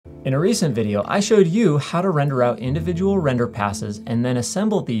In a recent video, I showed you how to render out individual render passes and then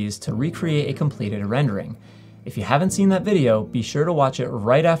assemble these to recreate a completed rendering. If you haven't seen that video, be sure to watch it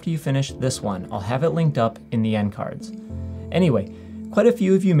right after you finish this one. I'll have it linked up in the end cards. Anyway, quite a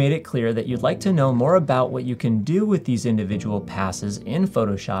few of you made it clear that you'd like to know more about what you can do with these individual passes in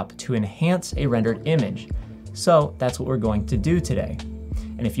Photoshop to enhance a rendered image. So that's what we're going to do today.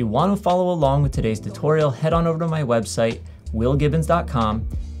 And if you want to follow along with today's tutorial, head on over to my website, willgibbons.com,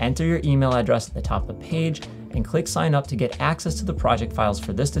 enter your email address at the top of the page, and click sign up to get access to the project files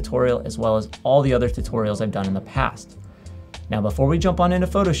for this tutorial as well as all the other tutorials I've done in the past. Now before we jump on into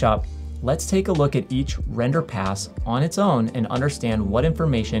Photoshop, let's take a look at each render pass on its own and understand what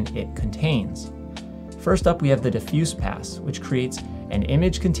information it contains. First up, we have the diffuse pass, which creates an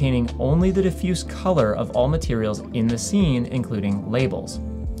image containing only the diffuse color of all materials in the scene, including labels.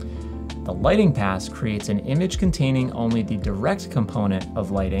 The lighting pass creates an image containing only the direct component of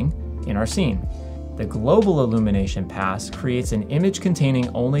lighting in our scene. The global illumination pass creates an image containing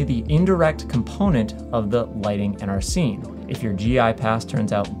only the indirect component of the lighting in our scene. If your GI pass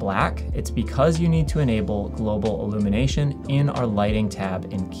turns out black, it's because you need to enable global illumination in our lighting tab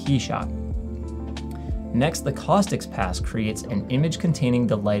in KeyShot. Next, the caustics pass creates an image containing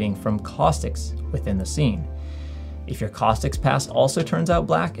the lighting from caustics within the scene. If your caustics pass also turns out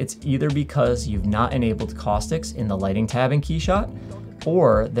black, it's either because you've not enabled caustics in the lighting tab in KeyShot,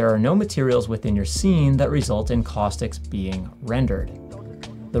 or there are no materials within your scene that result in caustics being rendered.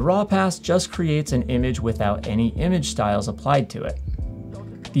 The raw pass just creates an image without any image styles applied to it.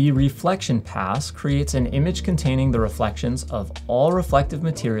 The reflection pass creates an image containing the reflections of all reflective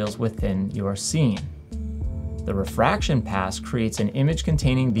materials within your scene. The refraction pass creates an image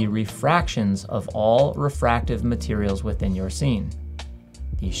containing the refractions of all refractive materials within your scene.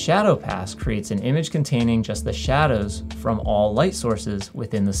 The shadow pass creates an image containing just the shadows from all light sources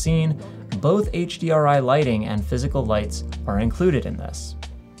within the scene. Both HDRI lighting and physical lights are included in this.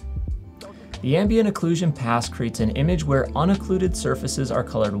 The ambient occlusion pass creates an image where unoccluded surfaces are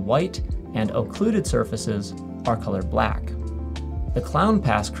colored white and occluded surfaces are colored black. The clown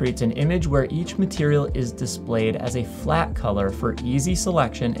pass creates an image where each material is displayed as a flat color for easy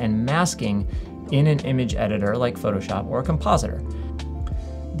selection and masking in an image editor like Photoshop or a compositor.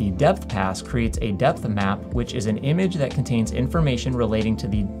 The depth pass creates a depth map, which is an image that contains information relating to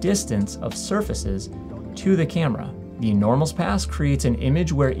the distance of surfaces to the camera. The normals pass creates an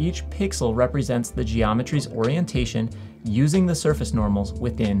image where each pixel represents the geometry's orientation using the surface normals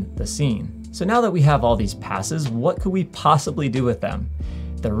within the scene. So now that we have all these passes, what could we possibly do with them?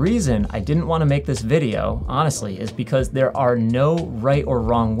 The reason I didn't want to make this video, honestly, is because there are no right or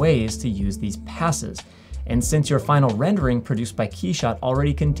wrong ways to use these passes. And since your final rendering produced by KeyShot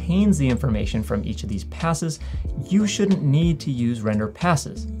already contains the information from each of these passes, you shouldn't need to use render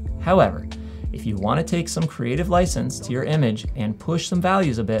passes. However, if you want to take some creative license to your image and push some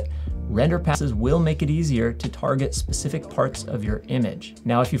values a bit, render passes will make it easier to target specific parts of your image.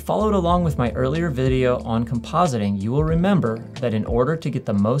 Now, if you followed along with my earlier video on compositing, you will remember that in order to get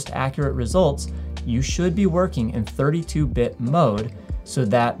the most accurate results, you should be working in 32-bit mode so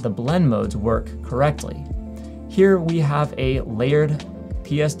that the blend modes work correctly. Here we have a layered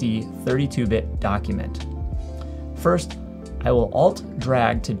PSD 32-bit document. First, I will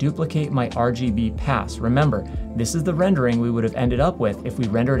Alt-drag to duplicate my RGB pass. Remember, this is the rendering we would have ended up with if we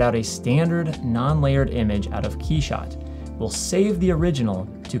rendered out a standard non-layered image out of KeyShot. We'll save the original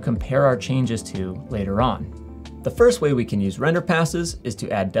to compare our changes to later on. The first way we can use render passes is to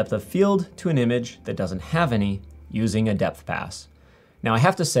add depth of field to an image that doesn't have any using a depth pass. Now I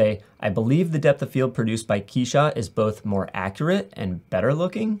have to say, I believe the depth of field produced by KeyShot is both more accurate and better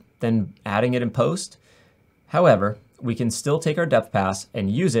looking than adding it in post. However, we can still take our depth pass and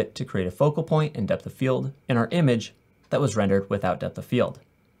use it to create a focal point and depth of field in our image that was rendered without depth of field.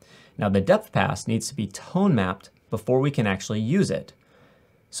 Now the depth pass needs to be tone mapped before we can actually use it.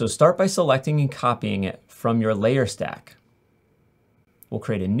 So start by selecting and copying it from your layer stack. We'll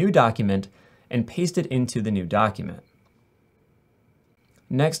create a new document and paste it into the new document.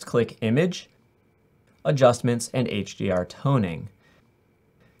 Next, click Image, Adjustments, and HDR Toning.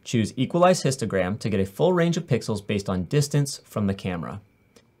 Choose Equalize Histogram to get a full range of pixels based on distance from the camera.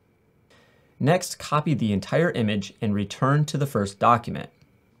 Next, copy the entire image and return to the first document.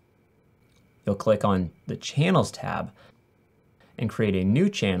 You'll click on the Channels tab and create a new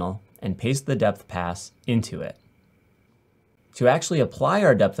channel and paste the depth pass into it. To actually apply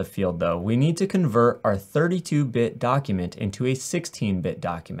our depth of field though, we need to convert our 32-bit document into a 16-bit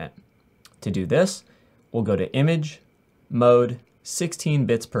document. To do this, we'll go to Image, Mode, 16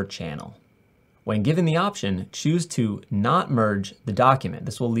 bits per channel. When given the option, choose to not merge the document.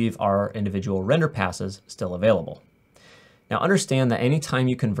 This will leave our individual render passes still available. Now understand that anytime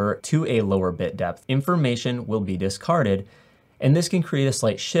you convert to a lower bit depth, information will be discarded, and this can create a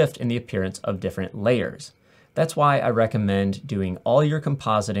slight shift in the appearance of different layers. That's why I recommend doing all your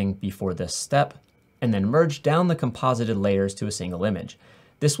compositing before this step, and then merge down the composited layers to a single image.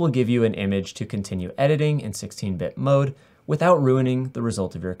 This will give you an image to continue editing in 16-bit mode without ruining the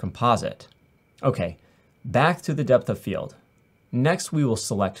result of your composite. Okay, back to the depth of field. Next, we will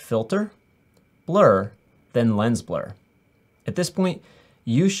select Filter, Blur, then Lens Blur. At this point,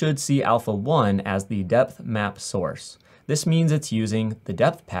 you should see Alpha 1 as the depth map source. This means it's using the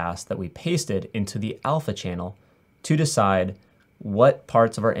depth pass that we pasted into the alpha channel to decide what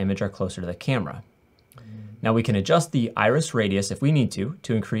parts of our image are closer to the camera. Now we can adjust the iris radius if we need to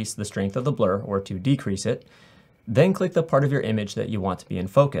increase the strength of the blur or to decrease it. Then click the part of your image that you want to be in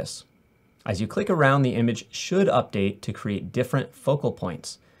focus. As you click around, the image should update to create different focal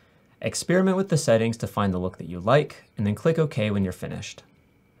points. Experiment with the settings to find the look that you like, and then click OK when you're finished.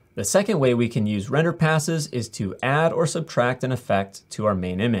 The second way we can use render passes is to add or subtract an effect to our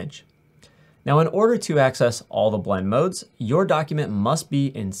main image. Now, in order to access all the blend modes, your document must be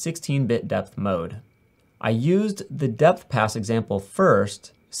in 16-bit depth mode. I used the depth pass example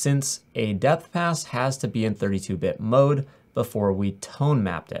first, since a depth pass has to be in 32-bit mode before we tone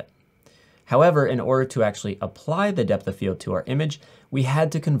mapped it. However, in order to actually apply the depth of field to our image, we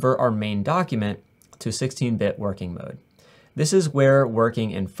had to convert our main document to 16-bit working mode. This is where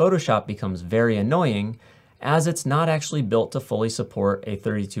working in Photoshop becomes very annoying, as it's not actually built to fully support a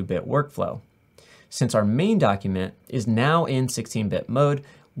 32-bit workflow. Since our main document is now in 16-bit mode,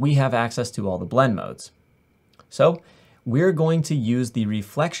 we have access to all the blend modes. So we're going to use the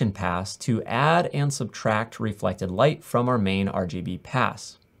reflection pass to add and subtract reflected light from our main RGB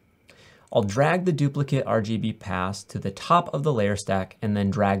pass. I'll drag the duplicate RGB pass to the top of the layer stack and then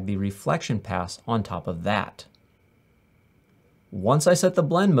drag the reflection pass on top of that. Once I set the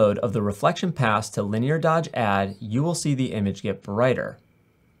blend mode of the reflection pass to linear dodge add, you will see the image get brighter.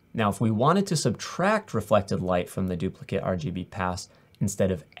 Now, if we wanted to subtract reflected light from the duplicate RGB pass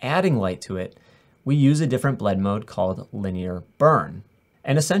instead of adding light to it, we use a different blend mode called linear burn.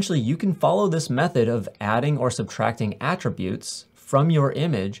 And essentially, you can follow this method of adding or subtracting attributes from your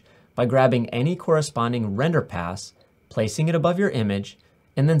image by grabbing any corresponding render pass, placing it above your image,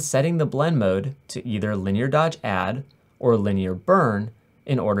 and then setting the blend mode to either linear dodge add or linear burn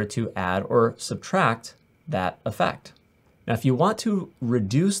in order to add or subtract that effect. Now, if you want to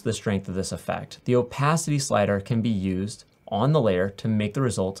reduce the strength of this effect, the opacity slider can be used on the layer to make the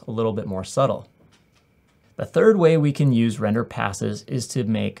result a little bit more subtle. The third way we can use render passes is to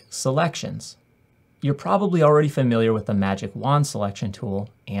make selections. You're probably already familiar with the magic wand selection tool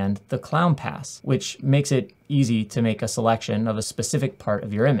and the clown pass, which makes it easy to make a selection of a specific part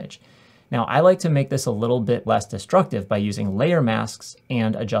of your image. Now, I like to make this a little bit less destructive by using layer masks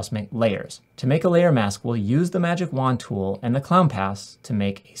and adjustment layers. To make a layer mask, we'll use the magic wand tool and the clown pass to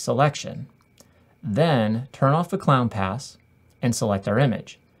make a selection. Then turn off the clown pass and select our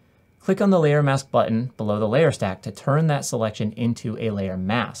image. Click on the layer mask button below the layer stack to turn that selection into a layer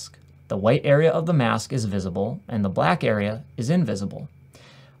mask. The white area of the mask is visible and the black area is invisible.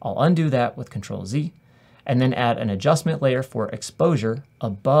 I'll undo that with Ctrl Z and then add an adjustment layer for exposure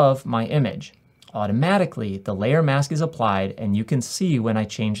above my image. Automatically, the layer mask is applied, and you can see when I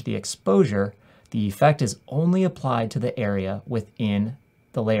change the exposure, the effect is only applied to the area within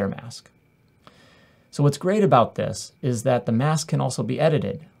the layer mask. So what's great about this is that the mask can also be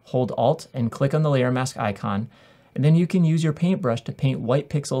edited. Hold Alt and click on the layer mask icon, and then you can use your paintbrush to paint white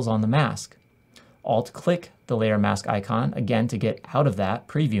pixels on the mask. Alt-click the layer mask icon again to get out of that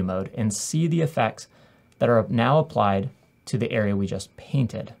preview mode and see the effects that are now applied to the area we just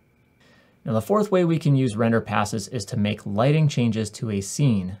painted. Now, the fourth way we can use render passes is to make lighting changes to a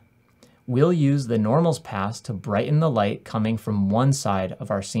scene. We'll use the normals pass to brighten the light coming from one side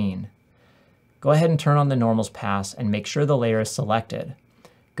of our scene. Go ahead and turn on the normals pass and make sure the layer is selected.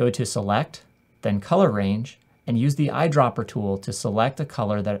 Go to Select, then Color Range, and use the eyedropper tool to select a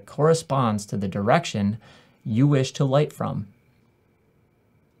color that corresponds to the direction you wish to light from.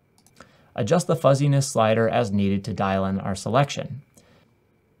 Adjust the fuzziness slider as needed to dial in our selection.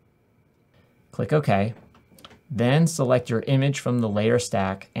 Click OK. Then select your image from the layer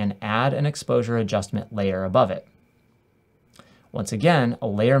stack and add an exposure adjustment layer above it. Once again, a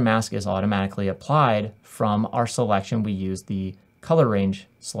layer mask is automatically applied from our selection. We use the Color Range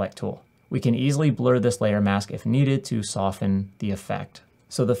Select tool. We can easily blur this layer mask if needed to soften the effect.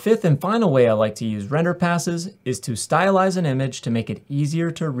 So the fifth and final way I like to use render passes is to stylize an image to make it easier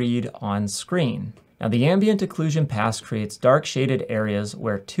to read on screen. Now the ambient occlusion pass creates dark shaded areas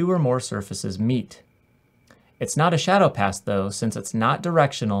where two or more surfaces meet. It's not a shadow pass though, since it's not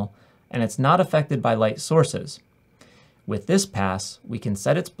directional and it's not affected by light sources. With this pass, we can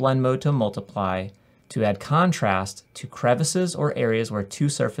set its blend mode to multiply to add contrast to crevices or areas where two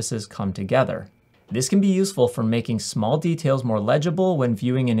surfaces come together. This can be useful for making small details more legible when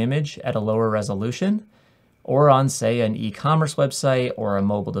viewing an image at a lower resolution, or on, say, an e-commerce website or a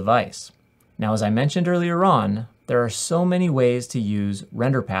mobile device. Now, as I mentioned earlier on, there are so many ways to use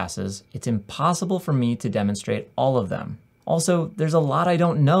render passes, it's impossible for me to demonstrate all of them. Also, there's a lot I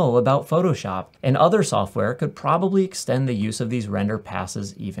don't know about Photoshop, and other software could probably extend the use of these render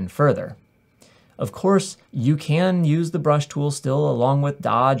passes even further. Of course, you can use the brush tool still along with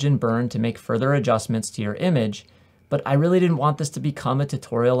dodge and burn to make further adjustments to your image, but I really didn't want this to become a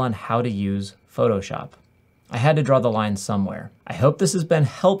tutorial on how to use Photoshop. I had to draw the line somewhere. I hope this has been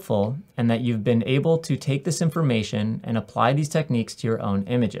helpful and that you've been able to take this information and apply these techniques to your own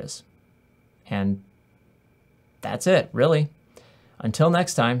images. And that's it, really. Until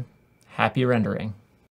next time, happy rendering.